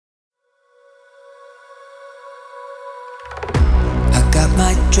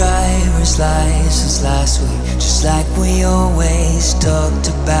my driver's license last week, just like we always talked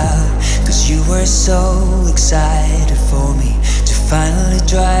about. Cause you were so excited for me to finally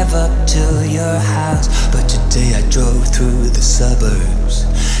drive up to your house. But today I drove through the suburbs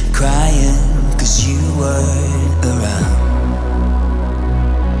crying cause you weren't around.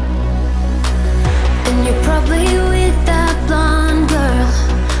 And you're probably with that blonde girl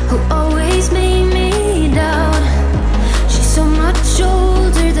who always made me doubt. She's so much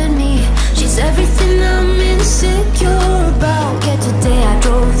older than me, she's everything I'm insecure about. Yet today I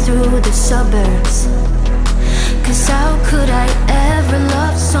drove through the suburbs, cause how could I ever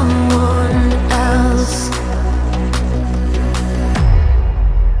love someone else?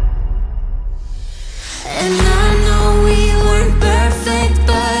 And I know we weren't perfect,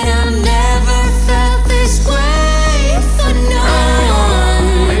 but I've never felt this way for no one.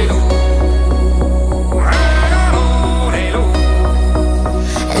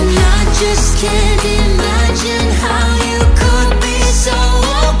 And I just can't imagine how you could be so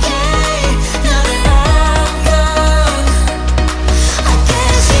okay now that I'm gone. I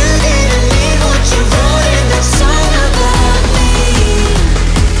guess you didn't mean what you wrote in that song about me.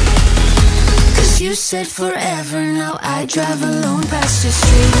 Cause you said forever, now I drive alone past your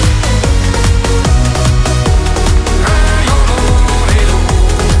street.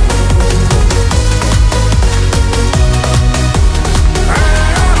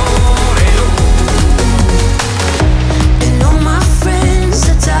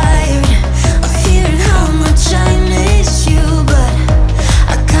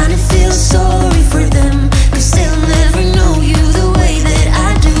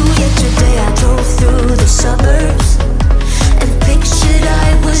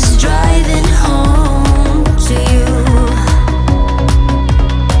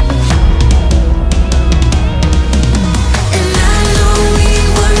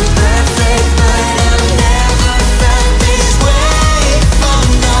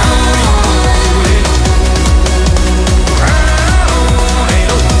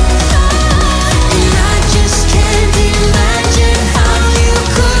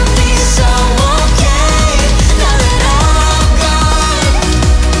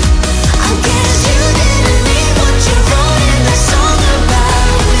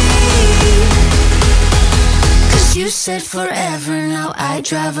 Said forever, now I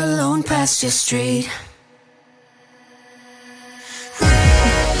drive alone past your street.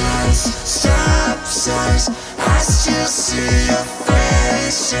 Red lights, stop signs, I still see your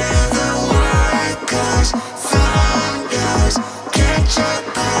face in the white cars, fun guys, catch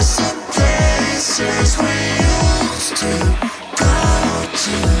up us in places we used to go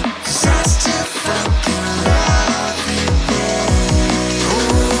to. Cause I still fucking love you, babe.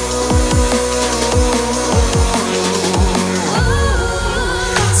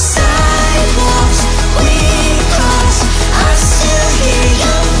 Sidewalks we cross, I still hear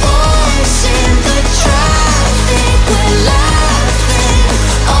your voice in the traffic. We're laughing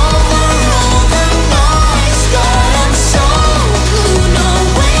over all the noise. God, I'm so blue, no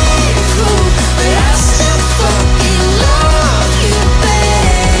way through, but I still fucking love you, babe.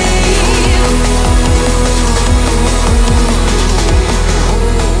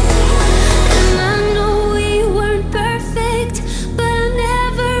 And I know we weren't perfect, but I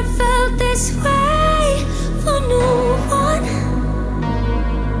never felt this way for no one.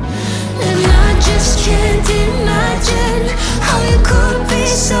 And I just can't imagine how you could be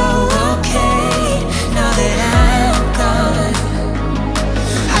so okay now that I'm gone.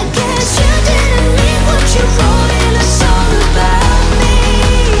 I guess you didn't mean what you wrote in a song about me.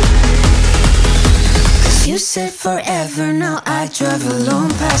 Cause you said forever, now I drive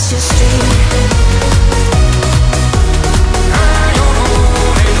alone past your street.